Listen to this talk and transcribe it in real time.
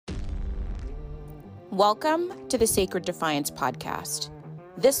Welcome to the Sacred Defiance podcast.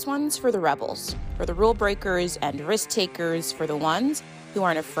 This one's for the rebels, for the rule breakers and risk takers, for the ones who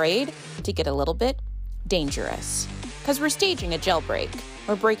aren't afraid to get a little bit dangerous. Because we're staging a jailbreak.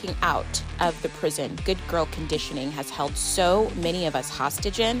 We're breaking out of the prison good girl conditioning has held so many of us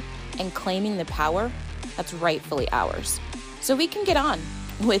hostage in, and claiming the power that's rightfully ours. So we can get on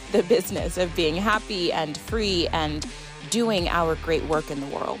with the business of being happy and free and doing our great work in the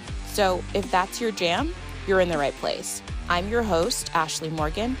world. So if that's your jam, you're in the right place. I'm your host, Ashley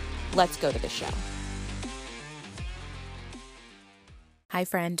Morgan. Let's go to the show. Hi,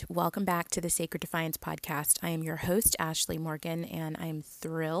 friend. Welcome back to the Sacred Defiance podcast. I am your host, Ashley Morgan, and I'm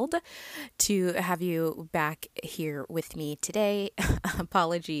thrilled to have you back here with me today.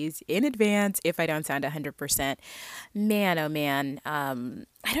 Apologies in advance if I don't sound 100%. Man, oh man.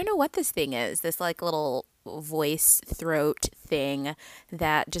 I don't know what this thing is, this like little voice throat thing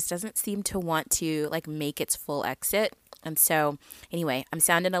that just doesn't seem to want to like make its full exit. And so anyway, I'm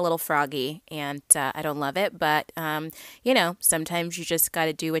sounding a little froggy and I don't love it, but sometimes you just got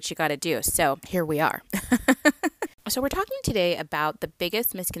to do what you got to do. So here we are. So we're talking today about the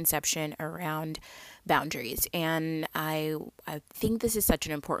biggest misconception around boundaries. And I think this is such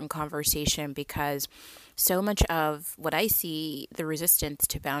an important conversation because so much of what I see the resistance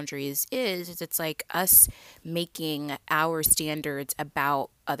to boundaries is it's like us making our standards about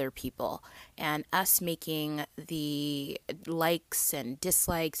other people and us making the likes and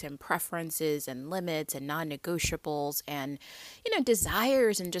dislikes and preferences and limits and non-negotiables and,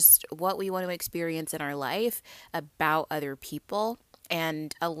 desires and just what we want to experience in our life about other people,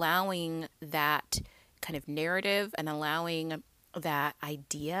 and allowing that kind of narrative and allowing that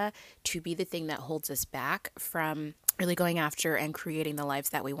idea to be the thing that holds us back from really going after and creating the lives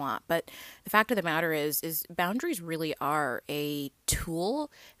that we want. But the fact of the matter is boundaries really are a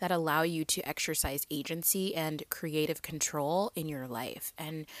tool that allow you to exercise agency and creative control in your life.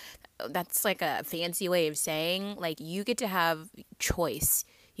 And that's like a fancy way of saying like you get to have choice,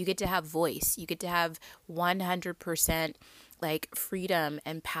 you get to have voice, you get to have 100% like freedom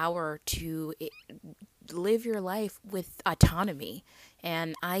and power to live your life with autonomy.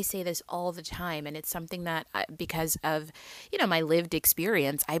 And I say this all the time, and it's something that because of, my lived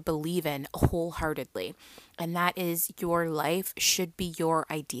experience, I believe in wholeheartedly. And that is your life should be your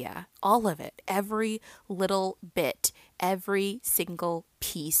idea. All of it, every little bit, every single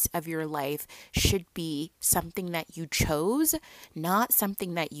piece of your life should be something that you chose, not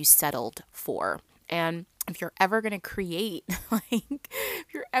something that you settled for. And if you're ever going to create, the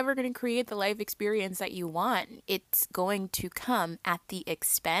life experience that you want, it's going to come at the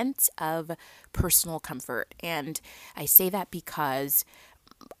expense of personal comfort. And I say that because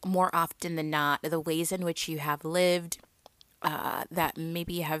more often than not, the ways in which you have lived that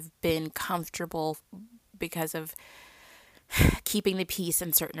maybe have been comfortable because of keeping the peace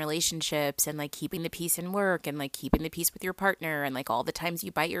in certain relationships and like keeping the peace in work and like keeping the peace with your partner and like all the times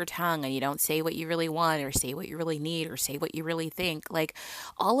you bite your tongue and you don't say what you really want or say what you really need or say what you really think, like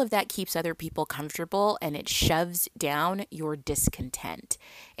all of that keeps other people comfortable and it shoves down your discontent.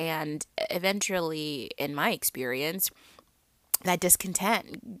 And eventually, in my experience, that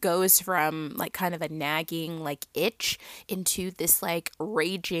discontent goes from like kind of a nagging like itch into this like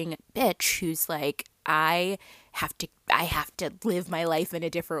raging bitch who's like, I have to live my life in a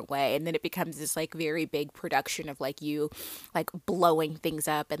different way. And then it becomes this like very big production of like you like blowing things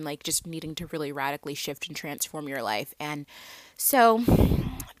up and like just needing to really radically shift and transform your life. And so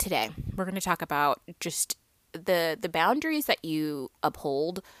today we're going to talk about just the boundaries that you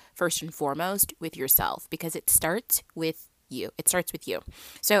uphold first and foremost with yourself, because it starts with you. It starts with you.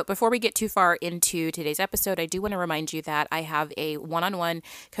 So before we get too far into today's episode, I do want to remind you that I have a one-on-one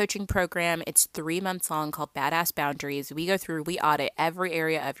coaching program. It's 3 months long called Badass Boundaries. We audit every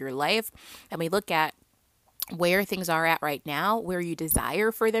area of your life and we look at where things are at right now, where you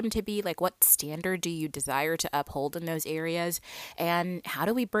desire for them to be, like what standard do you desire to uphold in those areas, and how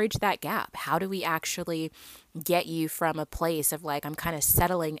do we bridge that gap? How do we actually get you from a place of like, I'm kind of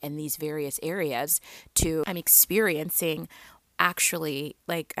settling in these various areas to I'm experiencing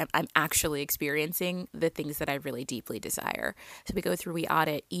I'm actually experiencing the things that I really deeply desire. So we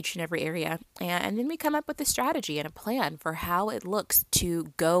audit each and every area, and then we come up with a strategy and a plan for how it looks to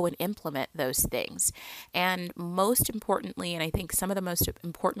go and implement those things. And most importantly, and I think some of the most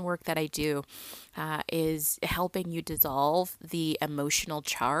important work that I do is helping you dissolve the emotional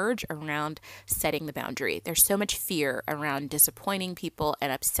charge around setting the boundary. There's so much fear around disappointing people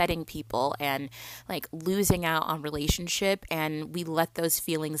and upsetting people and like losing out on relationship, and we let those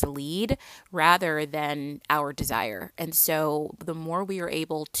feelings lead rather than our desire. And so the more we are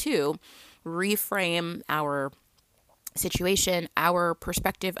able to reframe our situation, our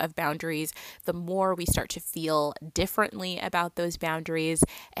perspective of boundaries, the more we start to feel differently about those boundaries.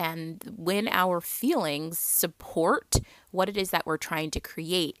 And when our feelings support what it is that we're trying to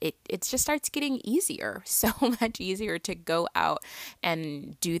create, it just starts getting easier, so much easier to go out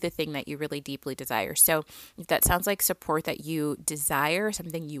and do the thing that you really deeply desire. So if that sounds like support that you desire,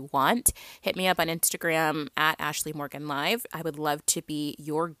 something you want, hit me up on Instagram at Ashley Morgan Live. I would love to be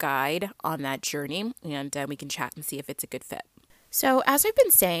your guide on that journey, and we can chat and see if it's a good fit. So, as I've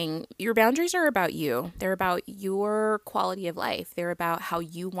been saying, your boundaries are about you. They're about your quality of life. They're about how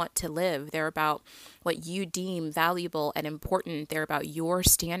you want to live. They're about what you deem valuable and important. They're about your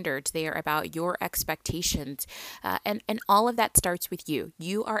standards. They are about your expectations. And all of that starts with you.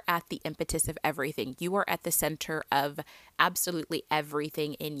 You are at the impetus of everything. You are at the center of absolutely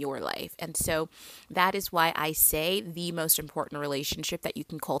everything in your life. And so that is why I say the most important relationship that you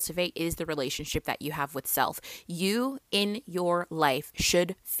can cultivate is the relationship that you have with self. You in your life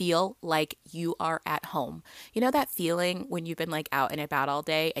should feel like you are at home. You know that feeling when you've been like out and about all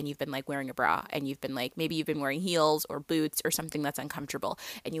day and you've been like wearing a bra and you've been like, maybe you've been wearing heels or boots or something that's uncomfortable,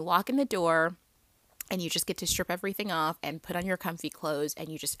 and you walk in the door and you just get to strip everything off and put on your comfy clothes and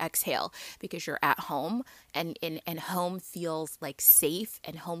you just exhale because you're at home, and home feels like safe,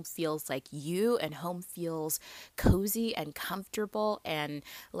 and home feels like you, and home feels cozy and comfortable, and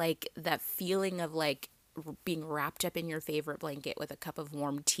like that feeling of like being wrapped up in your favorite blanket with a cup of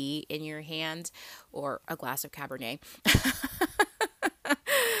warm tea in your hand or a glass of Cabernet.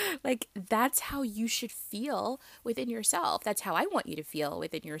 Like, that's how you should feel within yourself. That's how I want you to feel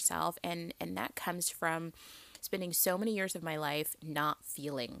within yourself. And that comes from spending so many years of my life not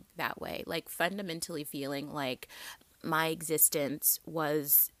feeling that way, like fundamentally feeling like my existence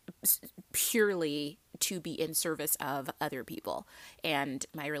was purely to be in service of other people, and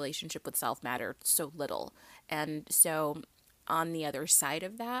my relationship with self mattered so little. And so on the other side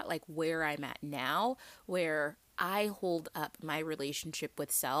of that, like where I'm at now, where I hold up my relationship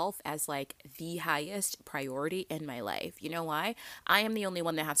with self as like the highest priority in my life. You know why? I am the only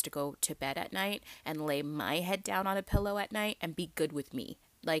one that has to go to bed at night and lay my head down on a pillow at night and be good with me.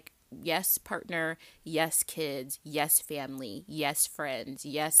 Like, yes, partner, yes, kids, yes, family, yes, friends,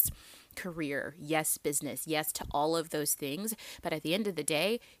 yes, career, yes, business, yes to all of those things. But at the end of the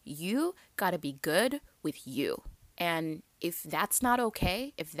day, you got to be good with you. And if that's not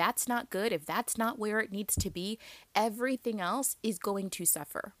okay, if that's not good, if that's not where it needs to be, everything else is going to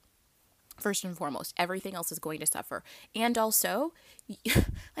suffer. First and foremost, everything else is going to suffer. And also,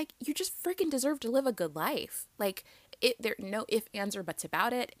 like, you just freaking deserve to live a good life. Like, there no ifs, ands, or buts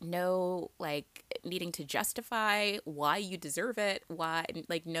about it. No, like, needing to justify why you deserve it. Why,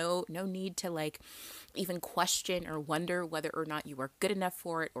 like, no need to, like, even question or wonder whether or not you are good enough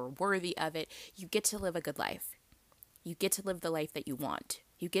for it or worthy of it. You get to live a good life. You get to live the life that you want.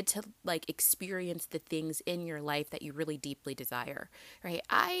 You get to like experience the things in your life that you really deeply desire, right?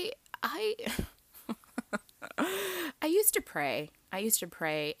 I I used to pray. I used to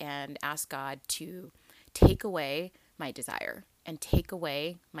pray and ask God to take away my desire and take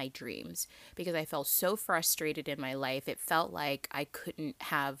away my dreams, because I felt so frustrated in my life. It felt like I couldn't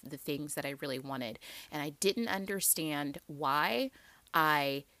have the things that I really wanted, and I didn't understand why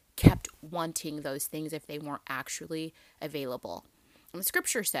I kept wanting those things if they weren't actually available. And the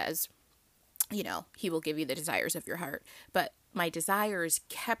scripture says, you know, he will give you the desires of your heart. But my desires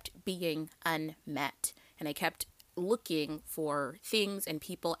kept being unmet, and I kept looking for things and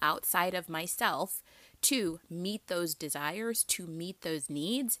people outside of myself to meet those desires, to meet those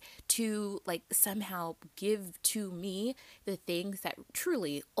needs, to like somehow give to me the things that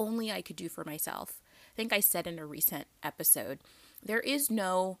truly only I could do for myself. I think I said in a recent episode, there is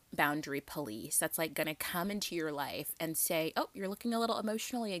no boundary police that's like going to come into your life and say, oh, you're looking a little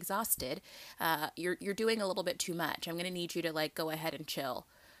emotionally exhausted. You're doing a little bit too much. I'm going to need you to like go ahead and chill.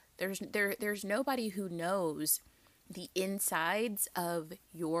 There's nobody who knows the insides of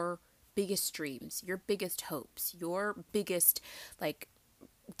your biggest dreams, your biggest hopes, your biggest like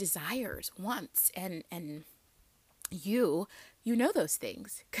desires, wants, and you know those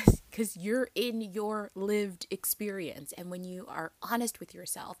things because you're in your lived experience. And when you are honest with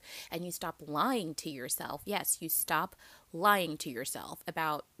yourself and you stop lying to yourself, yes, you stop lying to yourself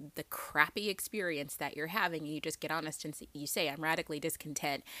about the crappy experience that you're having, and you just get honest and you say, I'm radically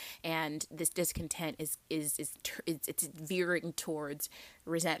discontent, and this discontent is it's veering towards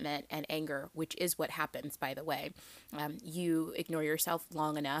resentment and anger, which is what happens, by the way. You ignore yourself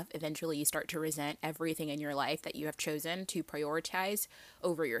long enough, eventually you start to resent everything in your life that you have chosen to prioritize prioritize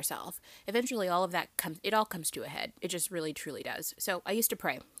over yourself. Eventually all of that comes to a head. It just really truly does. So I used to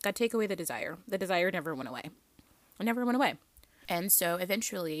pray, God, take away the desire. The desire never went away. It never went away. And so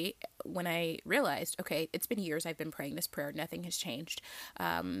eventually, when I realized, okay, it's been years I've been praying this prayer, nothing has changed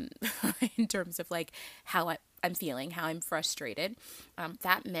in terms of like how I'm feeling, how I'm frustrated.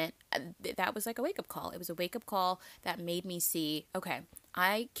 That meant that was like a wake-up call. It was a wake-up call that made me see, okay,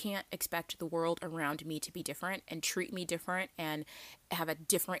 I can't expect the world around me to be different and treat me different and have a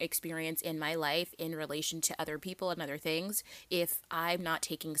different experience in my life in relation to other people and other things if I'm not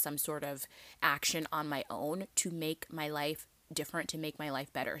taking some sort of action on my own to make my life different, to make my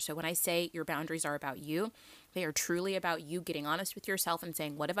life better. So when I say your boundaries are about you, they are truly about you getting honest with yourself and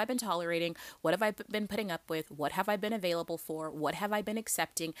saying, what have I been tolerating? What have I been putting up with? What have I been available for? What have I been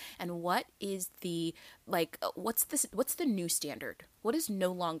accepting? And what is the, what's the new standard? What is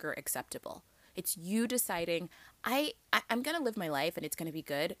no longer acceptable? It's you deciding, I'm going to live my life and it's going to be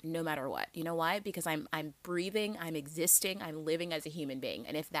good no matter what. You know why? Because I'm breathing, I'm existing, I'm living as a human being.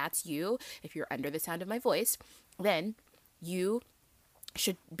 And if that's you, if you're under the sound of my voice, then you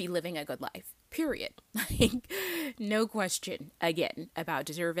should be living a good life, period. Like, no question, again, about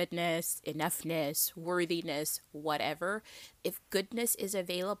deservedness, enoughness, worthiness, whatever. If goodness is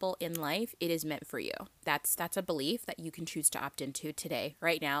available in life, it is meant for you. That's a belief that you can choose to opt into today,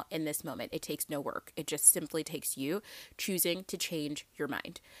 right now, in this moment. It takes no work. It just simply takes you choosing to change your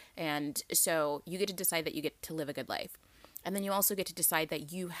mind. And so you get to decide that you get to live a good life. And then you also get to decide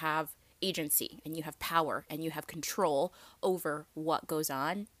that you have agency and you have power and you have control over what goes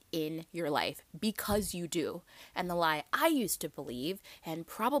on in your life, because you do. And the lie I used to believe, and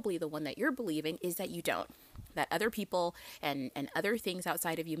probably the one that you're believing, is that you don't. That other people and other things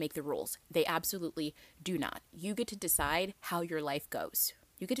outside of you make the rules. They absolutely do not. You get to decide how your life goes.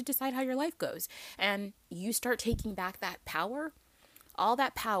 You get to decide how your life goes. And you start taking back that power, all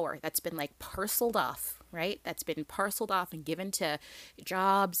that power that's been like parceled off, right? That's been parceled off and given to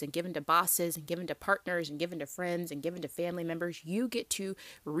jobs and given to bosses and given to partners and given to friends and given to family members. You get to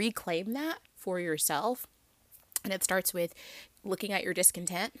reclaim that for yourself. And it starts with looking at your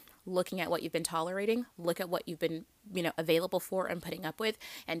discontent, looking at what you've been tolerating, look at what you've been, available for and putting up with,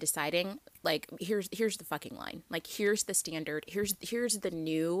 and deciding, like, here's the fucking line. Like, here's the standard. Here's the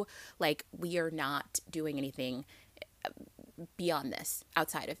new, like, we are not doing anything beyond this,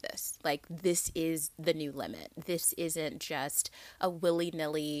 outside of this. Like, this is the new limit. This isn't just a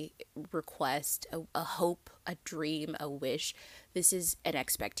willy-nilly request, a hope, a dream, a wish. This is an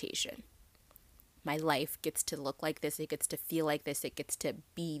expectation. My life gets to look like this. It gets to feel like this. It gets to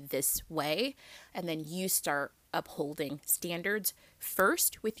be this way. And then you start upholding standards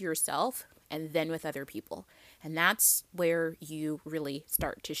first with yourself and then with other people. And that's where you really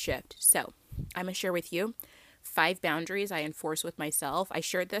start to shift. So I'm going to share with you 5 boundaries I enforce with myself. I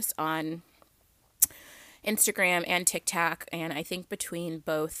shared this on Instagram and TikTok, and I think between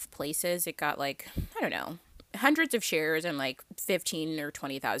both places it got hundreds of shares and 15 or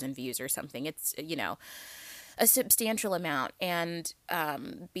 20,000 views or something. It's, a substantial amount. And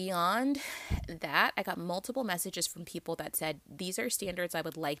beyond that, I got multiple messages from people that said, these are standards I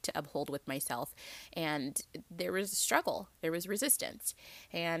would like to uphold with myself. And there was a struggle, there was resistance.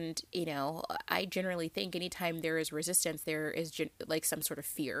 And, I generally think anytime there is resistance, there is some sort of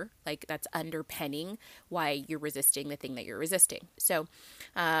fear, like that's underpinning why you're resisting the thing that you're resisting. So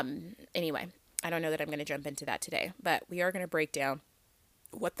anyway, I don't know that I'm going to jump into that today, but we are going to break down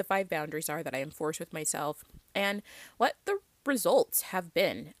what the 5 boundaries are that I enforce with myself and what the results have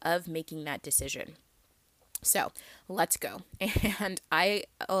been of making that decision. So let's go. And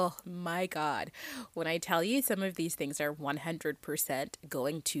oh my God, when I tell you some of these things are 100%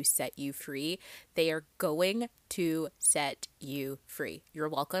 going to set you free, they are going to set you free. You're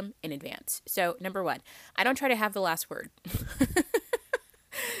welcome in advance. So number 1, I don't try to have the last word.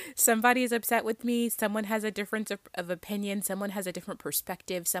 Somebody is upset with me, someone has a difference of opinion, someone has a different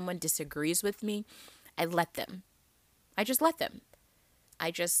perspective, someone disagrees with me, I let them. I just let them.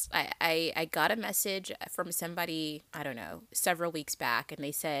 I got a message from somebody, I don't know, several weeks back, and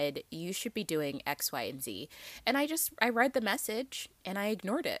they said, you should be doing X, Y, and Z. And I read the message and I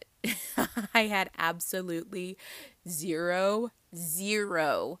ignored it. I had absolutely zero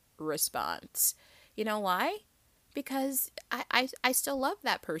response. You know why? Because I still love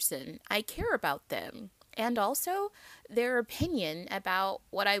that person. I care about them. And also, their opinion about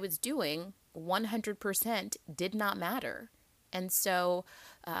what I was doing 100% did not matter. And so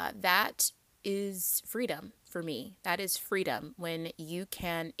that is freedom for me. That is freedom, when you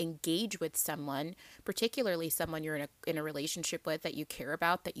can engage with someone, particularly someone you're in a relationship with, that you care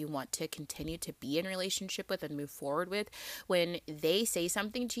about, that you want to continue to be in relationship with and move forward with. When they say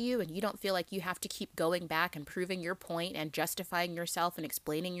something to you and you don't feel like you have to keep going back and proving your point and justifying yourself and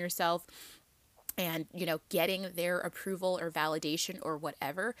explaining yourself and, getting their approval or validation or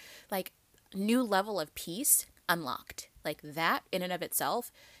whatever, like, new level of peace unlocked. Like, that in and of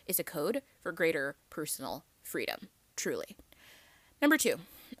itself is a code for greater personal freedom, truly. Number 2,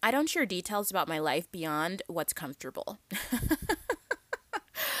 I don't share details about my life beyond what's comfortable.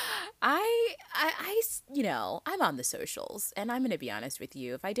 I'm on the socials, and I'm going to be honest with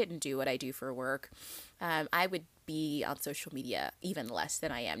you. If I didn't do what I do for work, I would be on social media even less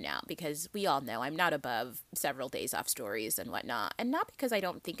than I am now, because we all know I'm not above several days off stories and whatnot. And not because I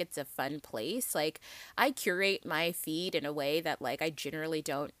don't think it's a fun place. Like, I curate my feed in a way that, like, I generally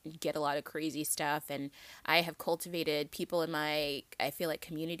don't get a lot of crazy stuff. And I have cultivated people in my, I feel like,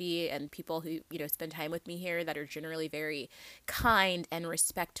 community, and people who, spend time with me here, that are generally very kind and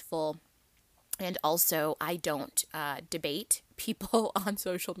respectful. And also, I don't debate people on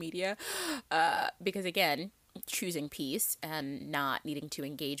social media because, again, choosing peace and not needing to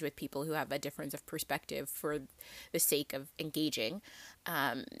engage with people who have a difference of perspective for the sake of engaging.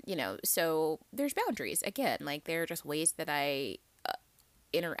 So there's boundaries. Again, like, there are just ways that I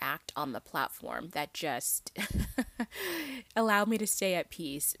interact on the platform that just allow me to stay at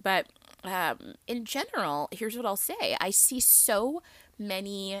peace. But in general, here's what I'll say. I see so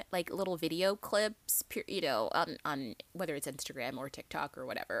many, like, little video clips, on whether it's Instagram or TikTok or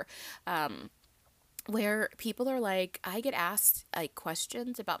whatever, where people are like, I get asked, like,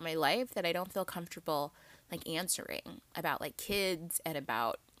 questions about my life that I don't feel comfortable, like, answering, about, like, kids, and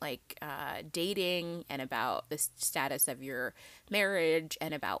about, like, dating, and about the status of your marriage,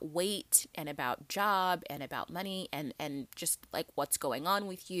 and about weight, and about job, and about money, and just, like, what's going on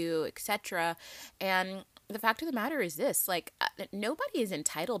with you, etc. And the fact of the matter is this, like, nobody is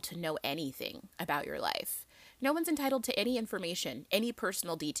entitled to know anything about your life. No one's entitled to any information, any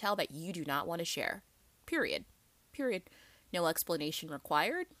personal detail that you do not want to share. Period. No explanation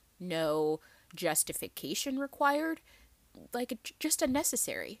required. No justification required. Like, just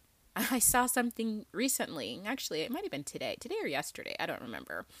unnecessary. I saw something recently, actually, it might have been today or yesterday, I don't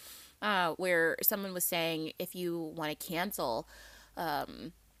remember, where someone was saying, if you want to cancel,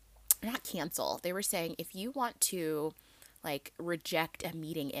 not cancel, they were saying, if you want to, like, reject a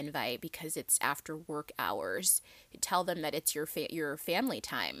meeting invite because it's after work hours, tell them that it's your family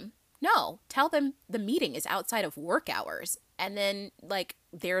time. No, tell them the meeting is outside of work hours. And then, like,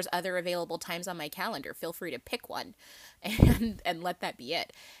 there's other available times on my calendar. Feel free to pick one and let that be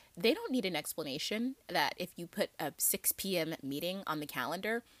it. They don't need an explanation that if you put a 6 p.m. meeting on the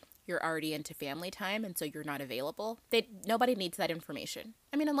calendar, you're already into family time, and so you're not available. Nobody needs that information.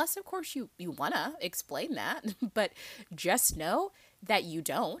 I mean, unless, of course, you want to explain that, but just know that you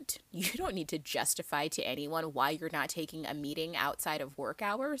don't. You don't need to justify to anyone why you're not taking a meeting outside of work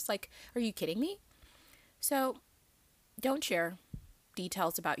hours. Like, are you kidding me? So don't share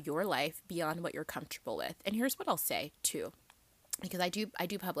details about your life beyond what you're comfortable with. And here's what I'll say, too. Because I do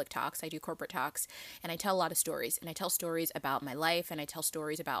public talks, I do corporate talks, and I tell a lot of stories. And I tell stories about my life, and I tell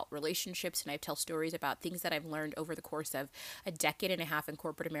stories about relationships, and I tell stories about things that I've learned over the course of a decade and a half in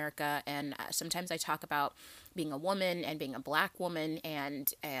corporate America. And sometimes I talk about being a woman and being a Black woman,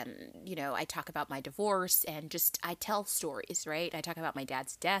 and I talk about my divorce, and just, I tell stories, right? I talk about my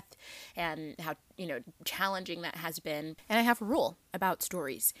dad's death and how, challenging that has been. And I have a rule about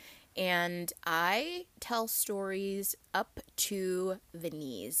stories. And I tell stories up to the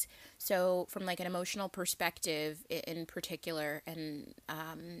knees. So from, like, an emotional perspective in particular, and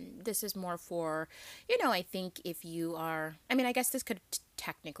this is more for, I think if you are, I guess this could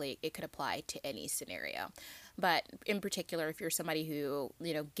technically, it could apply to any scenario. But in particular, if you're somebody who,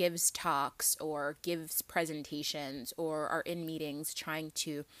 gives talks or gives presentations or are in meetings trying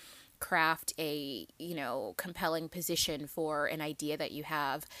to craft a, compelling position for an idea that you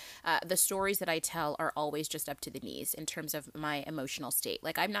have, the stories that I tell are always just up to the knees in terms of my emotional state.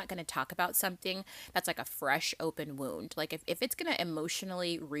 Like, I'm not going to talk about something that's like a fresh open wound. Like, if it's going to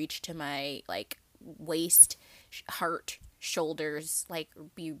emotionally reach to my, like, waist, heart, shoulders, like,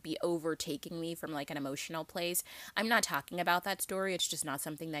 be overtaking me from, like, an emotional place, I'm not talking about that story. It's just not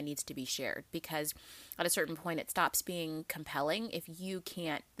something that needs to be shared, because at a certain point it stops being compelling if you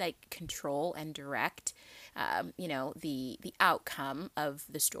can't, like, control and direct the outcome of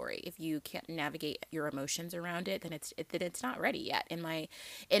the story. If you can't navigate your emotions around it, then it's not ready yet. In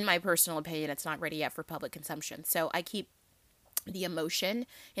my personal opinion, it's not ready yet for public consumption. So I keep the emotion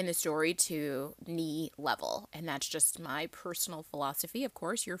in the story to knee level. And that's just my personal philosophy. Of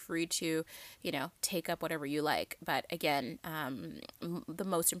course, you're free to, take up whatever you like. But again, the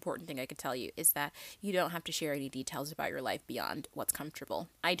most important thing I could tell you is that you don't have to share any details about your life beyond what's comfortable.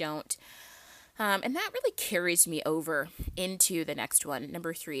 I don't. And that really carries me over into the next one.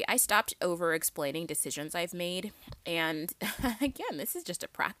 Number 3, I stopped over explaining decisions I've made. And again, this is just a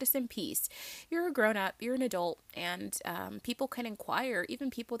practice in peace. You're a grown up, you're an adult, and people can inquire,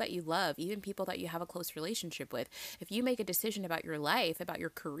 even people that you love, even people that you have a close relationship with. If you make a decision about your life, about your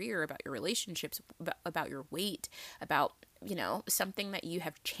career, about your relationships, about your weight, about something that you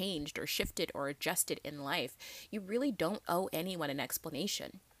have changed or shifted or adjusted in life, you really don't owe anyone an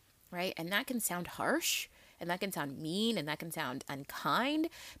explanation. Right? And that can sound harsh, and that can sound mean, and that can sound unkind.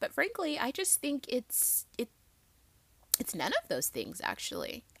 But frankly, I just think it's none of those things,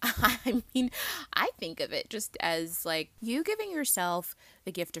 actually. I mean, I think of it just as like you giving yourself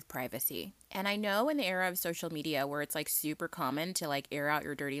the gift of privacy. And I know in the era of social media where it's like super common to like air out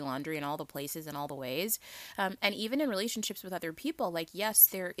your dirty laundry in all the places and all the ways. And even in relationships with other people, like, yes,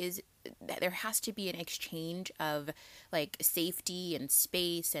 there has to be an exchange of like safety and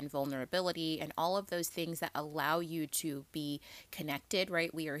space and vulnerability and all of those things that allow you to be connected,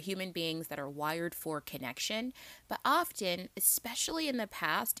 right? We are human beings that are wired for connection. But often, especially in the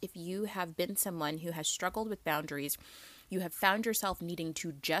past, if you have been someone who has struggled with boundaries, you have found yourself needing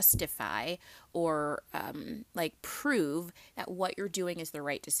to justify or like prove that what you're doing is the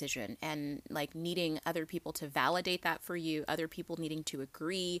right decision, and like needing other people to validate that for you, other people needing to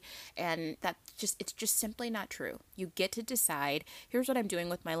agree, and it's just simply not true. You get to decide, here's what I'm doing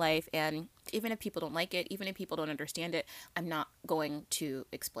with my life, and even if people don't like it, even if people don't understand it, I'm not going to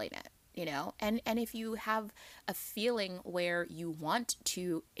explain it. And if you have a feeling where you want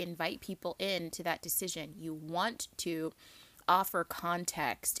to invite people into that decision, you want to offer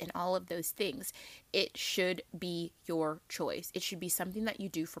context and all of those things, it should be your choice. It should be something that you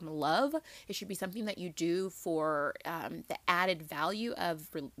do from love. It should be something that you do for the added value of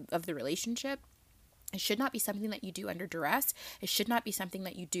the relationship. It should not be something that you do under duress. It should not be something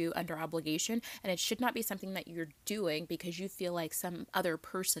that you do under obligation. And it should not be something that you're doing because you feel like some other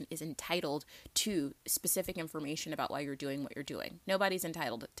person is entitled to specific information about why you're doing what you're doing. Nobody's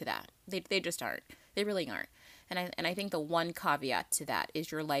entitled to that. They just aren't. They really aren't. And I think the one caveat to that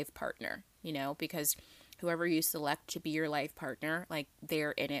is your life partner, because whoever you select to be your life partner, like,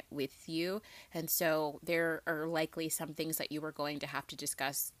 they're in it with you. And so there are likely some things that you are going to have to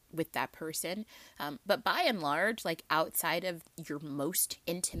discuss with that person. But by and large, like outside of your most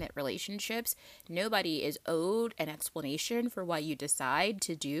intimate relationships, nobody is owed an explanation for why you decide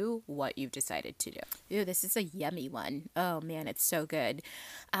to do what you've decided to do. Ooh, this is a yummy one. Oh man, it's so good.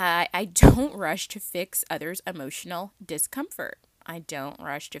 I don't rush to fix others' emotional discomfort. I don't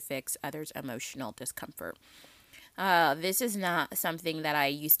rush to fix others' emotional discomfort. This is not something that I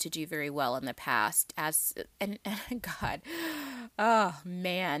used to do very well in the past. And God, oh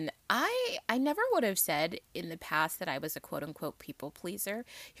man, I never would have said in the past that I was a quote unquote people pleaser.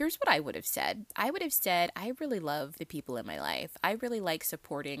 Here's what I would have said. I would have said, I really love the people in my life. I really like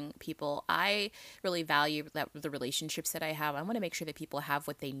supporting people. I really value the relationships that I have. I want to make sure that people have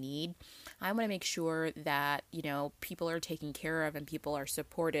what they need. I want to make sure that, people are taken care of and people are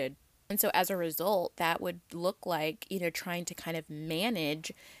supported. And so as a result, that would look like, trying to kind of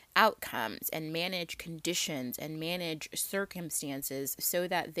manage outcomes and manage conditions and manage circumstances so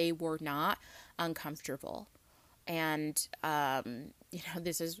that they were not uncomfortable. And,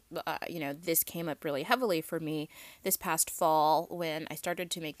 this came up really heavily for me this past fall when I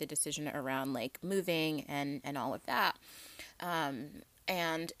started to make the decision around like moving and all of that.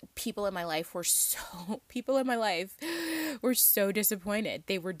 And people in my life were so disappointed.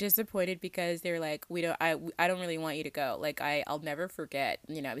 They were disappointed because they're like, I don't really want you to go. Like, I'll never forget,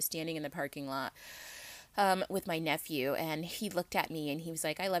 I was standing in the parking lot with my nephew, and he looked at me and he was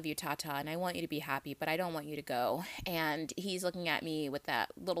like, I love you, Tata, and I want you to be happy, but I don't want you to go. And he's looking at me with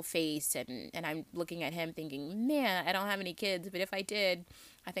that little face, and I'm looking at him thinking, man, I don't have any kids, but if I did,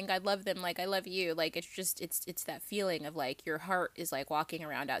 I think I'd love them like I love you. Like, it's just, it's that feeling of like your heart is like walking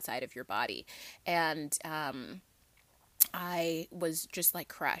around outside of your body. And I was just like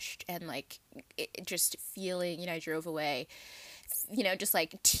crushed and like just feeling, I drove away, just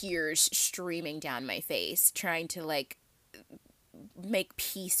like tears streaming down my face, trying to like make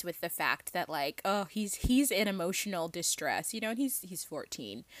peace with the fact that like, oh, he's in emotional distress, and he's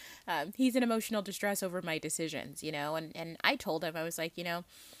 14. He's in emotional distress over my decisions, and I told him, I was like,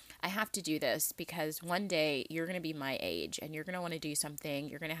 I have to do this because one day you're going to be my age and you're going to want to do something.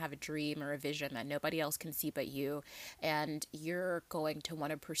 You're going to have a dream or a vision that nobody else can see but you. And you're going to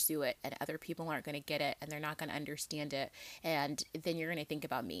want to pursue it, and other people aren't going to get it and they're not going to understand it. And then you're going to think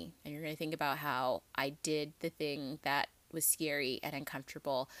about me, and you're going to think about how I did the thing that was scary and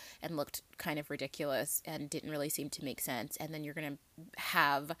uncomfortable and looked kind of ridiculous and didn't really seem to make sense. And then you're going to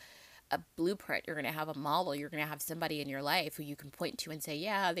have a blueprint, you're going to have a model, you're going to have somebody in your life who you can point to and say,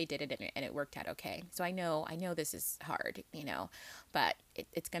 yeah, they did it and it worked out okay. So I know this is hard, but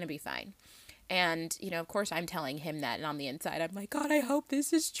it's going to be fine. And, of course I'm telling him that, and on the inside I'm like, God, I hope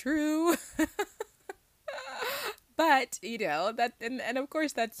this is true. But, that, and of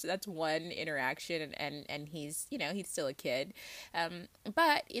course that's one interaction, and he's, he's still a kid.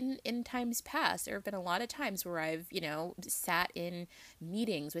 But in times past, there have been a lot of times where I've, sat in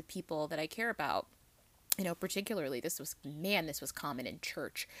meetings with people that I care about. Particularly this was common in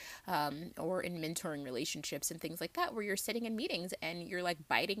church, or in mentoring relationships and things like that, where you're sitting in meetings and you're like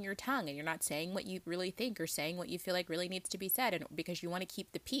biting your tongue and you're not saying what you really think or saying what you feel like really needs to be said, and because you want to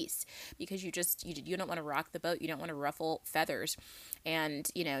keep the peace, because you don't want to rock the boat, you don't want to ruffle feathers. And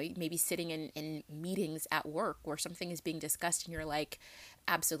maybe sitting in meetings at work where something is being discussed and you're like,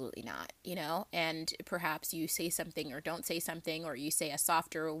 absolutely not, and perhaps you say something or don't say something, or you say a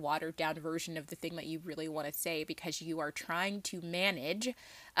softer, watered down version of the thing that you really want to say because you are trying to manage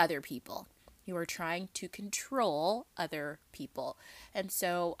other people. You are trying to control other people. And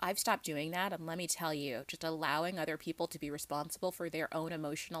so I've stopped doing that. And let me tell you, just allowing other people to be responsible for their own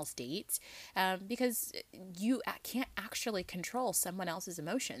emotional states, because you can't actually control someone else's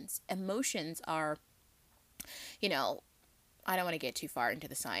emotions. Emotions are, I don't want to get too far into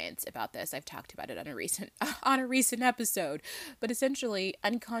the science about this. I've talked about it on a recent episode, but essentially,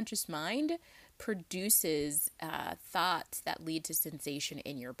 unconscious mind produces thoughts that lead to sensation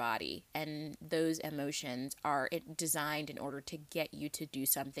in your body, and those emotions are designed in order to get you to do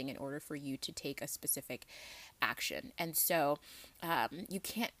something, in order for you to take a specific action. And so, you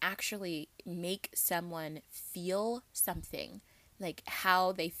can't actually make someone feel something. Like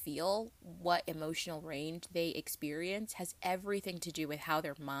how they feel, what emotional range they experience, has everything to do with how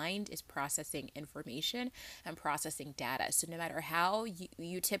their mind is processing information and processing data. So no matter how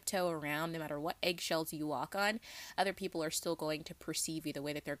you tiptoe around, no matter what eggshells you walk on, other people are still going to perceive you the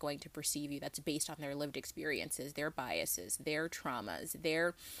way that they're going to perceive you. That's based on their lived experiences, their biases, their traumas,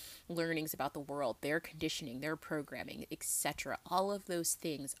 their learnings about the world, their conditioning, their programming, etc. All of those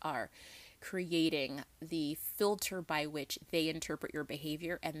things are creating the filter by which they interpret your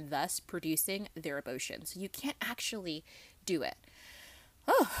behavior and thus producing their emotions. So you can't actually do it.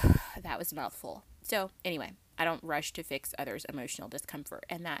 Oh, that was a mouthful. So anyway, I don't rush to fix others' emotional discomfort,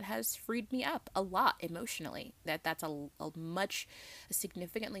 and that has freed me up a lot emotionally. That's a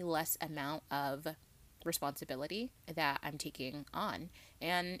significantly less amount of responsibility that I'm taking on,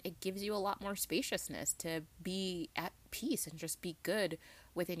 and it gives you a lot more spaciousness to be at peace and just be good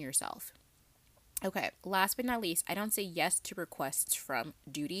within yourself. Okay, last but not least, I don't say yes to requests from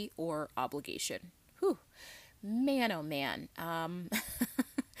duty or obligation. Whew, man, oh man.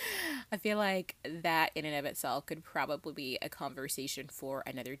 I feel like that in and of itself could probably be a conversation for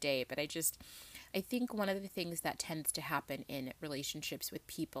another day, but I think one of the things that tends to happen in relationships with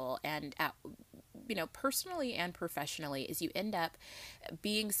people, and personally and professionally, is you end up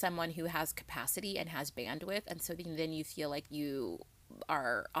being someone who has capacity and has bandwidth, and so then you feel like you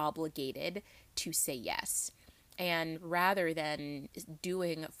are obligated to say yes. And rather than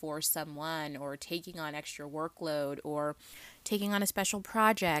doing for someone or taking on extra workload or taking on a special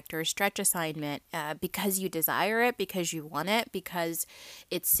project or a stretch assignment because you desire it, because you want it, because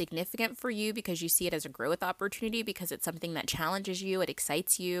it's significant for you, because you see it as a growth opportunity, because it's something that challenges you, it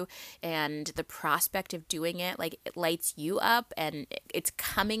excites you, and the prospect of doing it, like, it lights you up and it's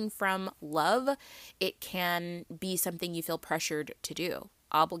coming from love, it can be something you feel pressured to do,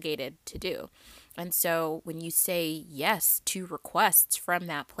 obligated to do. And so when you say yes to requests from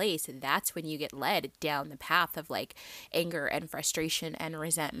that place, that's when you get led down the path of like anger and frustration and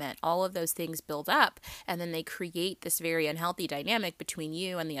resentment. All of those things build up, and then they create this very unhealthy dynamic between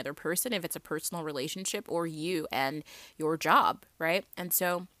you and the other person, if it's a personal relationship, or you and your job, right? And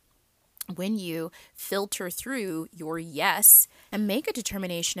so when you filter through your yes and make a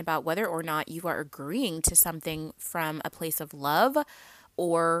determination about whether or not you are agreeing to something from a place of love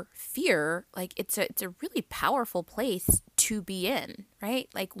or fear, like it's a really powerful place to be in, right?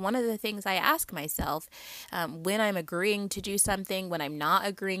 Like, one of the things I ask myself when I'm agreeing to do something, when I'm not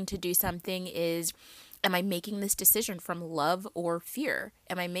agreeing to do something, is Am I making this decision from love or fear?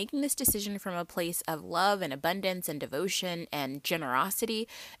 Am I making this decision from a place of love and abundance and devotion and generosity?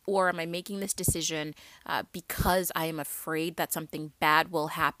 Or am I making this decision because I am afraid that something bad will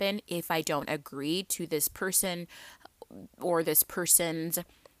happen if I don't agree to this person or this person's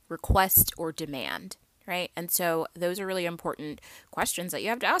request or demand? Right? And so those are really important questions that you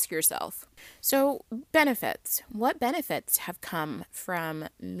have to ask yourself. So, benefits. What benefits have come from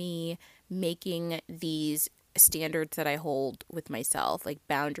me making these standards that I hold with myself, like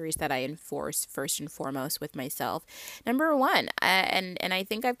boundaries that I enforce first and foremost with myself? Number one, and I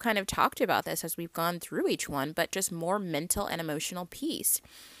think I've kind of talked about this as we've gone through each one, but just more mental and emotional peace.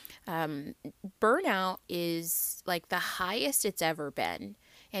 Burnout is like the highest it's ever been.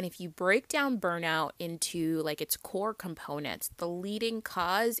 And if you break down burnout into like its core components, the leading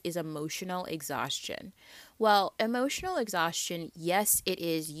cause is emotional exhaustion. Well, emotional exhaustion, yes, it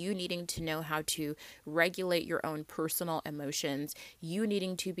is you needing to know how to regulate your own personal emotions, you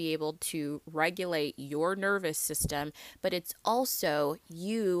needing to be able to regulate your nervous system, but it's also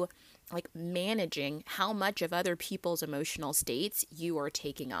you like managing how much of other people's emotional states you are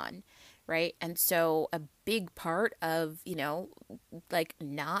taking on, right? And so a big part of, like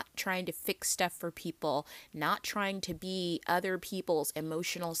not trying to fix stuff for people, not trying to be other people's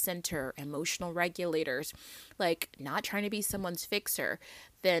emotional center, emotional regulators, like not trying to be someone's fixer,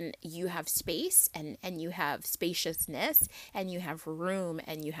 then you have space and you have spaciousness and you have room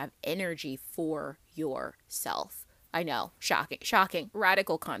and you have energy for yourself. I know, shocking,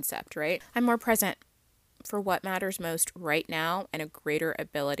 radical concept, right? I'm more present for what matters most right now and have a greater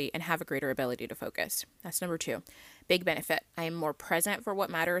ability to focus. That's number two. Big benefit. I am more present for what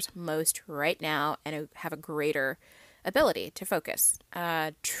matters most right now and have a greater ability to focus.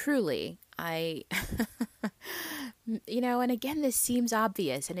 Truly, I, and again, this seems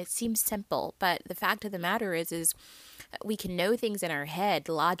obvious and it seems simple, but the fact of the matter is we can know things in our head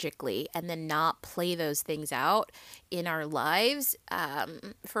logically and then not play those things out in our lives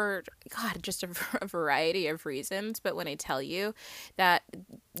for, God, just a variety of reasons. But when I tell you that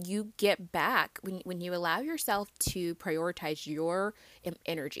you get back, when you allow yourself to prioritize your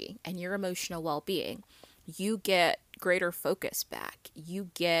energy and your emotional well-being, you get greater focus back, you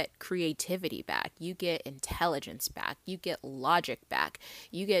get creativity back, you get intelligence back, you get logic back,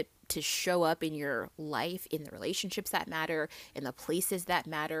 you get to show up in your life, in the relationships that matter, in the places that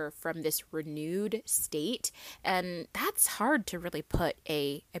matter from this renewed state. And that's hard to really put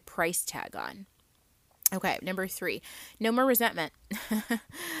a price tag on. Okay, number three, no more resentment.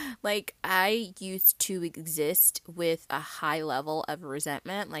 Like, I used to exist with a high level of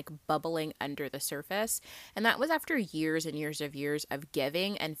resentment, like bubbling under the surface. And that was after years and years of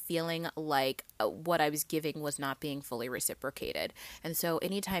giving and feeling like what I was giving was not being fully reciprocated. And so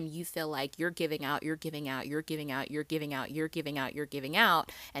anytime you feel like you're giving out, you're giving out, you're giving out, you're giving out, you're giving out, you're giving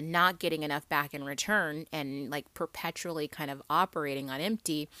out, and not getting enough back in return, and like perpetually kind of operating on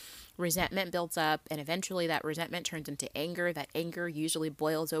empty, resentment builds up, and eventually that resentment turns into anger. That anger usually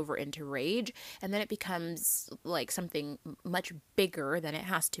boils over into rage, and then it becomes like something much bigger than it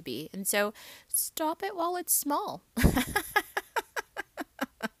has to be. And so stop it while it's small.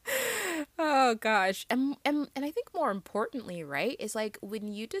 Oh gosh. And I think more importantly, right, is like when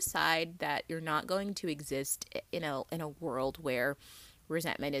you decide that you're not going to exist in a world where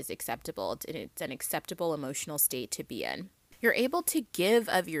resentment is acceptable, it's an acceptable emotional state to be in. You're able to give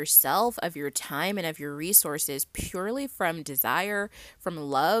of yourself, of your time, and of your resources purely from desire, from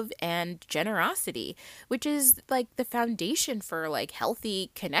love, and generosity, which is like the foundation for like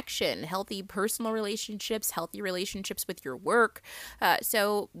healthy connection, healthy personal relationships, healthy relationships with your work.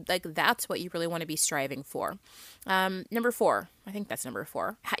 So like that's what you really want to be striving for. Number four, I think that's number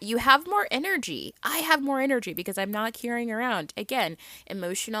four. You have more energy. I have more energy because I'm not carrying around, again,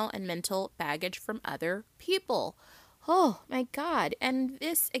 emotional and mental baggage from other people. Oh my God. And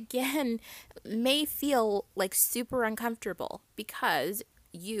this again may feel like super uncomfortable because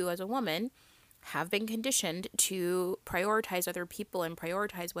you as a woman have been conditioned to prioritize other people and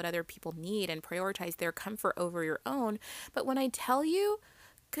prioritize what other people need and prioritize their comfort over your own. But when I tell you,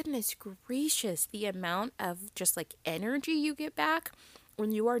 goodness gracious, the amount of just like energy you get back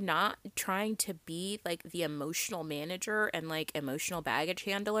when you are not trying to be like the emotional manager and like emotional baggage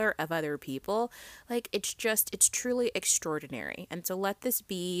handler of other people, like it's truly extraordinary. And so let this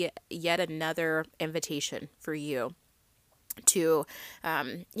be yet another invitation for you to,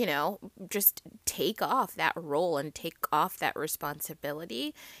 just take off that role and take off that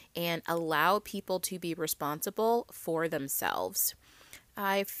responsibility and allow people to be responsible for themselves.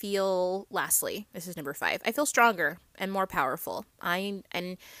 Lastly, this is number 5, I feel stronger and more powerful.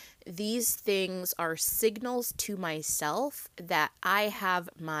 And These things are signals to myself that I have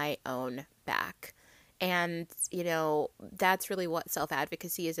my own back. And, that's really what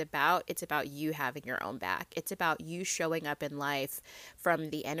self-advocacy is about. It's about you having your own back. It's about you showing up in life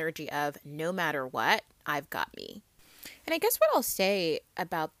from the energy of no matter what, I've got me. And I guess what I'll say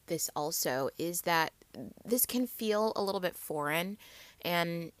about this also is that this can feel a little bit foreign,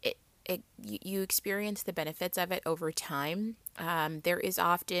 and you experience the benefits of it over time. There is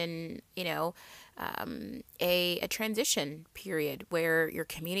often, a transition period where you're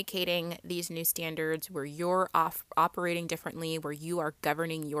communicating these new standards, where you're operating differently, where you are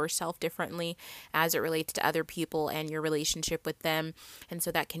governing yourself differently as it relates to other people and your relationship with them. And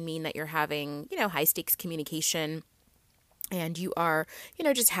so that can mean that you're having, high stakes communication, and you are,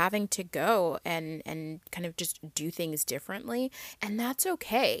 just having to go and kind of just do things differently. And that's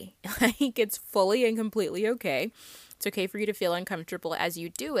okay. Like, it's fully and completely okay. It's okay for you to feel uncomfortable as you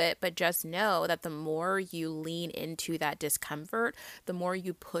do it, but just know that the more you lean into that discomfort, the more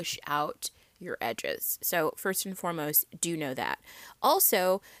you push out your edges. So first and foremost, do know that.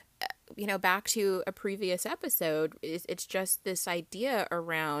 Also, back to a previous episode, it's just this idea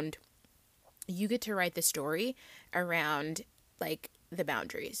around you get to write the story around, like, the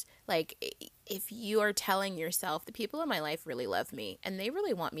boundaries. Like, if you are telling yourself, the people in my life really love me and they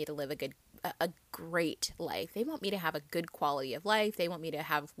really want me to live a great life. They want me to have a good quality of life. They want me to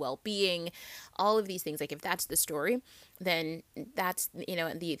have well-being, all of these things. Like, if that's the story, then that's,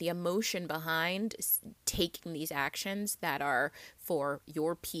 the emotion behind taking these actions that are for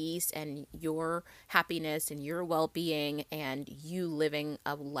your peace and your happiness and your well-being and you living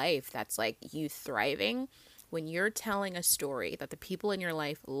a life that's like you thriving. When you're telling a story that the people in your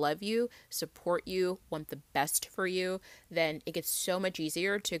life love you, support you, want the best for you, then it gets so much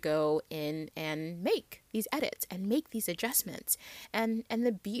easier to go in and make these edits and make these adjustments. And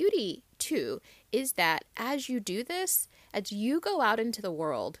the beauty too is that as you do this, as you go out into the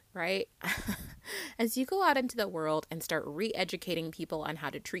world, right? As you go out into the world and start re-educating people on how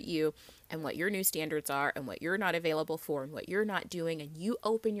to treat you and what your new standards are and what you're not available for and what you're not doing, and you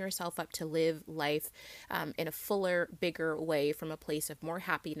open yourself up to live life in a fuller, bigger way from a place of more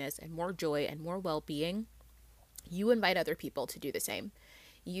happiness and more joy and more well-being, you invite other people to do the same.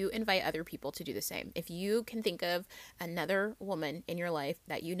 You invite other people to do the same. If you can think of another woman in your life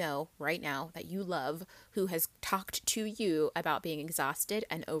that you know right now, that you love, who has talked to you about being exhausted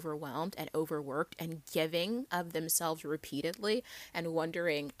and overwhelmed and overworked and giving of themselves repeatedly and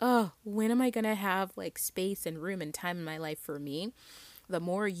wondering, oh, when am I going to have like space and room and time in my life for me? The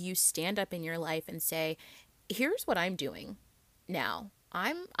more you stand up in your life and say, here's what I'm doing now.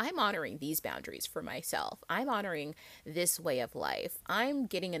 I'm honoring these boundaries for myself. I'm honoring this way of life. I'm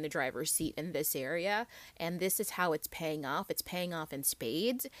getting in the driver's seat in this area, and this is how it's paying off. It's paying off in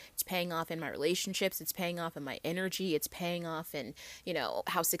spades. It's paying off in my relationships. It's paying off in my energy. It's paying off in,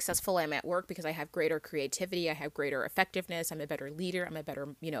 how successful I'm at work because I have greater creativity. I have greater effectiveness. I'm a better leader. I'm a better,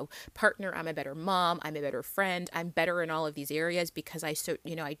 partner. I'm a better mom. I'm a better friend. I'm better in all of these areas because I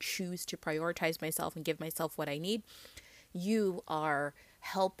choose to prioritize myself and give myself what I need. You are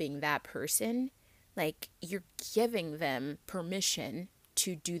helping that person, like you're giving them permission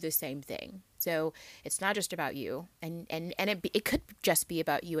to do the same thing. So it's not just about you, and it could just be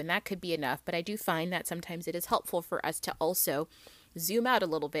about you, and that could be enough. But I do find that sometimes it is helpful for us to also zoom out a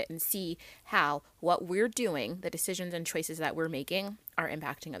little bit and see how what we're doing, the decisions and choices that we're making, are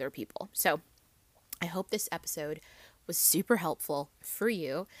impacting other people. So I hope this episode was super helpful for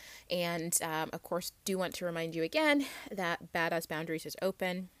you. And of course, do want to remind you again that Badass Boundaries is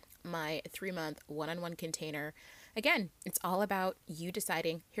open, my 3-month one-on-one container. Again, it's all about you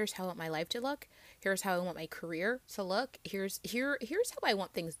deciding, here's how I want my life to look. Here's how I want my career to look. Here's how I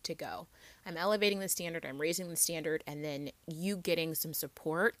want things to go. I'm elevating the standard. I'm raising the standard. And then you getting some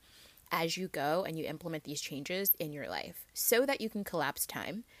support as you go and you implement these changes in your life so that you can collapse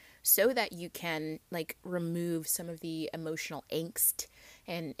time, so that you can remove some of the emotional angst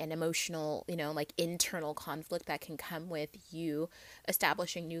and emotional, internal conflict that can come with you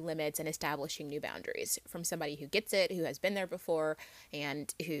establishing new limits and establishing new boundaries from somebody who gets it, who has been there before,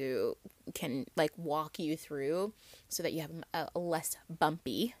 and who can walk you through so that you have a less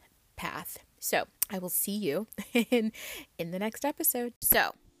bumpy path. So I will see you in the next episode.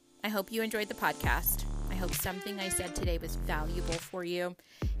 So I hope you enjoyed the podcast. I hope something I said today was valuable for you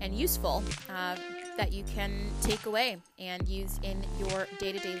and useful, that you can take away and use in your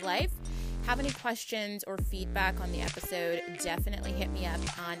day-to-day life. Have any questions or feedback on the episode, definitely hit me up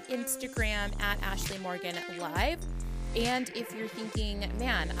on Instagram at Ashley Morgan Live. And if you're thinking,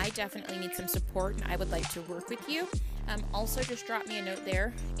 man, I definitely need some support and I would like to work with you, Also, just drop me a note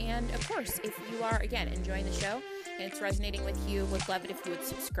there. And of course, if you are, again, enjoying the show and it's resonating with you, would love it if you would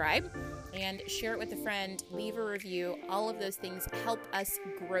subscribe and share it with a friend, leave a review. All of those things help us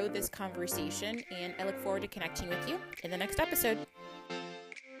grow this conversation, and I look forward to connecting with you in the next episode.